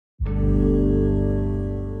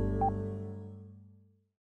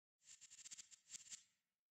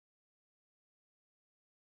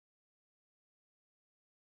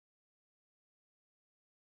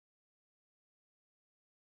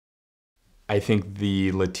I think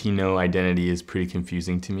the Latino identity is pretty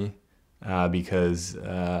confusing to me because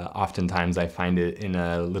oftentimes I find it in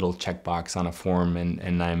a little checkbox on a form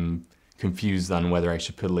and I'm confused on whether I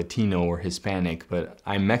should put Latino or Hispanic, but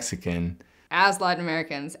I'm Mexican. As Latin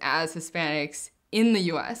Americans, as Hispanics in the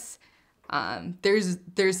US,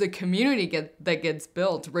 there's a community that gets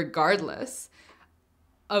built regardless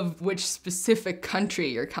of which specific country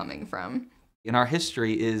you're coming from. And our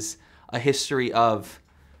history is a history of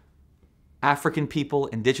African people,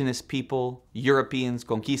 indigenous people, Europeans,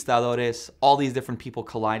 conquistadores, all these different people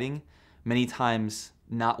colliding, many times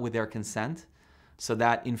not with their consent. So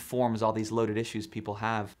that informs all these loaded issues people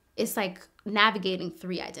have. It's like navigating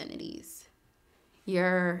three identities.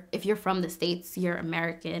 If you're from the States, you're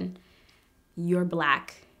American, you're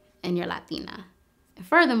Black, and you're Latina. And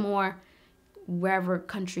furthermore, wherever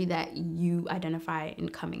country that you identify in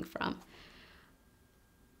coming from.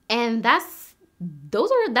 And that's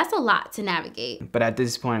a lot to navigate. But at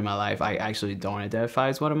this point in my life, I actually don't identify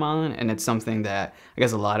as Guatemalan, and it's something that I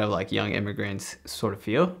guess a lot of like young immigrants sort of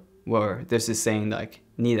feel, where there's this saying like,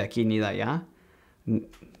 ni de aquí, ni de allá,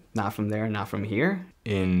 not from there, not from here.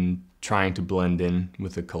 In trying to blend in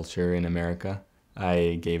with the culture in America,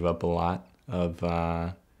 I gave up a lot of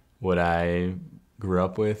what I grew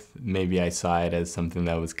up with. Maybe I saw it as something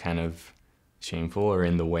that was kind of shameful or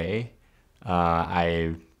in the way.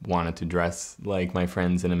 I wanted to dress like my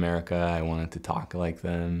friends in America. I wanted to talk like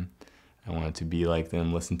them. I wanted to be like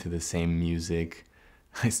them, listen to the same music.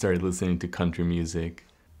 I started listening to country music.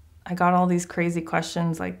 I got all these crazy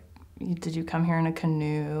questions like, did you come here in a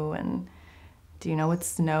canoe? And do you know what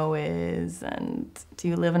snow is? And do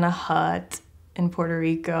you live in a hut in Puerto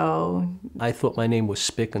Rico? I thought my name was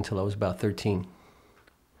Spick until I was about 13.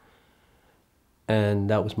 And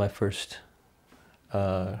that was my first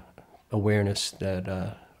awareness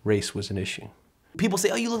that race was an issue. People say,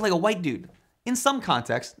 oh, you look like a white dude. In some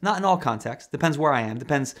contexts, not in all contexts, depends where I am,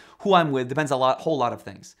 depends who I'm with, depends whole lot of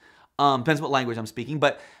things. Depends what language I'm speaking,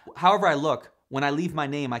 but however I look, when I leave my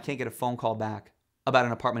name, I can't get a phone call back about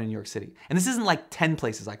an apartment in New York City. And this isn't like 10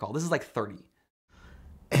 places I call, this is like 30.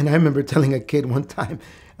 And I remember telling a kid one time,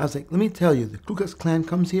 I was like, let me tell you, the Ku Klux Klan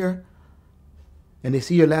comes here and they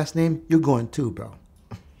see your last name, you're going too, bro.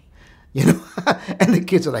 You know? And the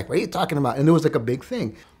kids are like, what are you talking about? And it was like a big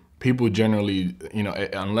thing. People generally, you know,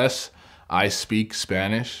 unless I speak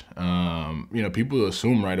Spanish, you know, people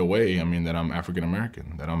assume right away, I mean, that I'm African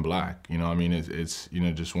American, that I'm Black. You know, I mean, it's you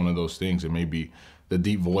know, just one of those things. It may be the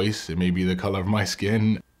deep voice, it may be the color of my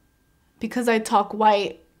skin. Because I talk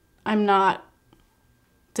white, I'm not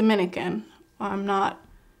Dominican, or I'm not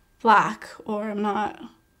Black, or I'm not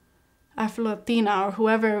Afro-Latina, or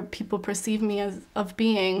whoever people perceive me as of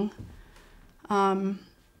being. And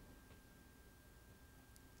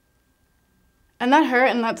that hurt,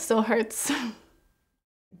 and that still hurts.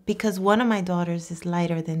 Because one of my daughters is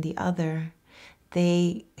lighter than the other,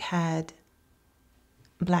 they had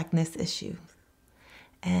Blackness issues.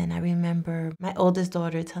 And I remember my oldest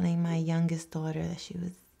daughter telling my youngest daughter that she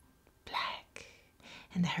was Black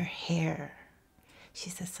and that her hair, she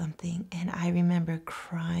said something, and I remember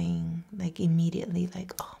crying like immediately,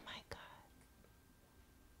 like, oh my God,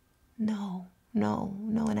 no, no,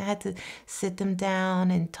 no. And I had to sit them down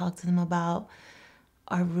and talk to them about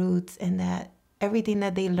our roots and that everything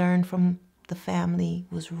that they learned from the family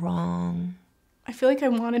was wrong. I feel like I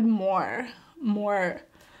wanted more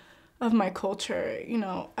of my culture. You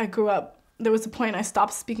know, I grew up, there was a point I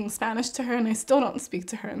stopped speaking Spanish to her and I still don't speak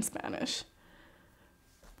to her in Spanish.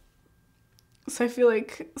 So I feel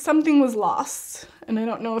like something was lost, and I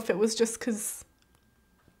don't know if it was just because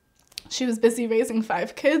she was busy raising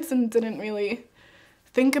 5 kids and didn't really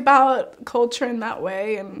think about culture in that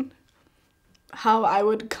way and how I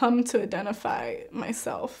would come to identify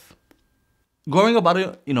myself. Growing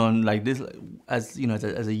up, you know, like this, as you know,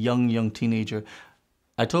 as a young teenager,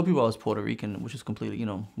 I told people I was Puerto Rican, which is completely, you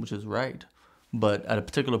know, which is right. But at a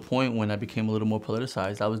particular point when I became a little more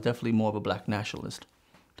politicized, I was definitely more of a Black nationalist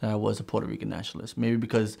than I was a Puerto Rican nationalist. Maybe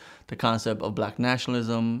because the concept of Black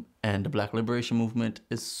nationalism and the Black liberation movement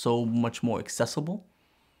is so much more accessible.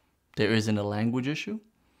 There isn't a language issue.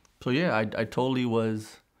 So yeah, I totally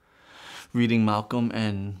was reading Malcolm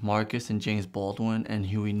and Marcus and James Baldwin and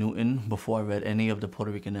Huey Newton before I read any of the Puerto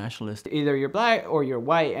Rican nationalists. Either you're Black or you're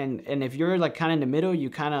white, and if you're like kind of in the middle, you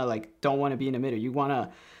kind of like don't want to be in the middle. You want to,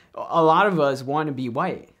 a lot of us want to be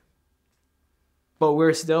white, but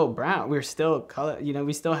we're still brown. We're still color, you know,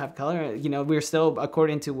 we still have color, you know, we're still,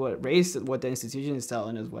 according to what the institution is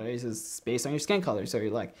telling us, what race is based on your skin color. So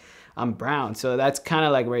you're like, I'm brown. So that's kind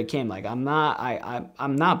of like where it came. Like, I'm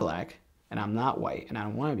not Black. and I'm not white, and I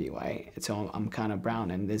don't want to be white. So I'm kind of brown,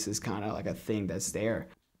 and this is kind of like a thing that's there.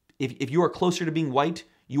 If you are closer to being white,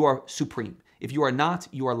 you are supreme. If you are not,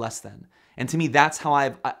 you are less than. And to me, that's how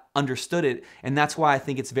I've understood it. And that's why I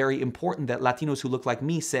think it's very important that Latinos who look like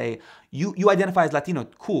me say, you identify as Latino,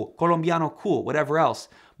 cool. Colombiano, cool. Whatever else.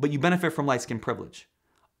 But you benefit from light skin privilege.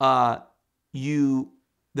 The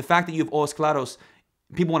fact that you have ojos claros,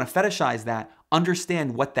 people want to fetishize that,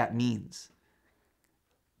 understand what that means.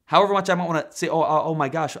 However much I might want to say, oh my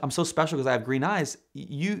gosh, I'm so special because I have green eyes,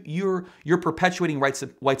 you're perpetuating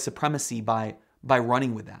white supremacy by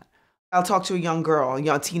running with that. I'll talk to a young girl, a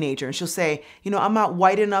young teenager, and she'll say, I'm not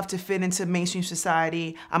white enough to fit into mainstream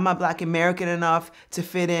society. I'm not Black American enough to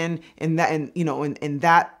fit in that, in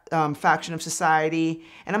that faction of society.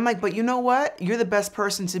 And I'm like, but you know what? You're the best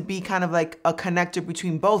person to be kind of like a connector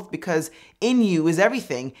between both, because in you is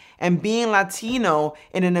everything. And being Latino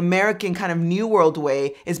in an American kind of New World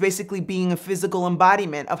way is basically being a physical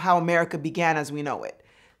embodiment of how America began as we know it.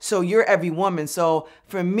 So you're every woman. So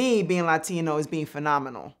for me, being Latino is being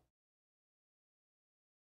phenomenal.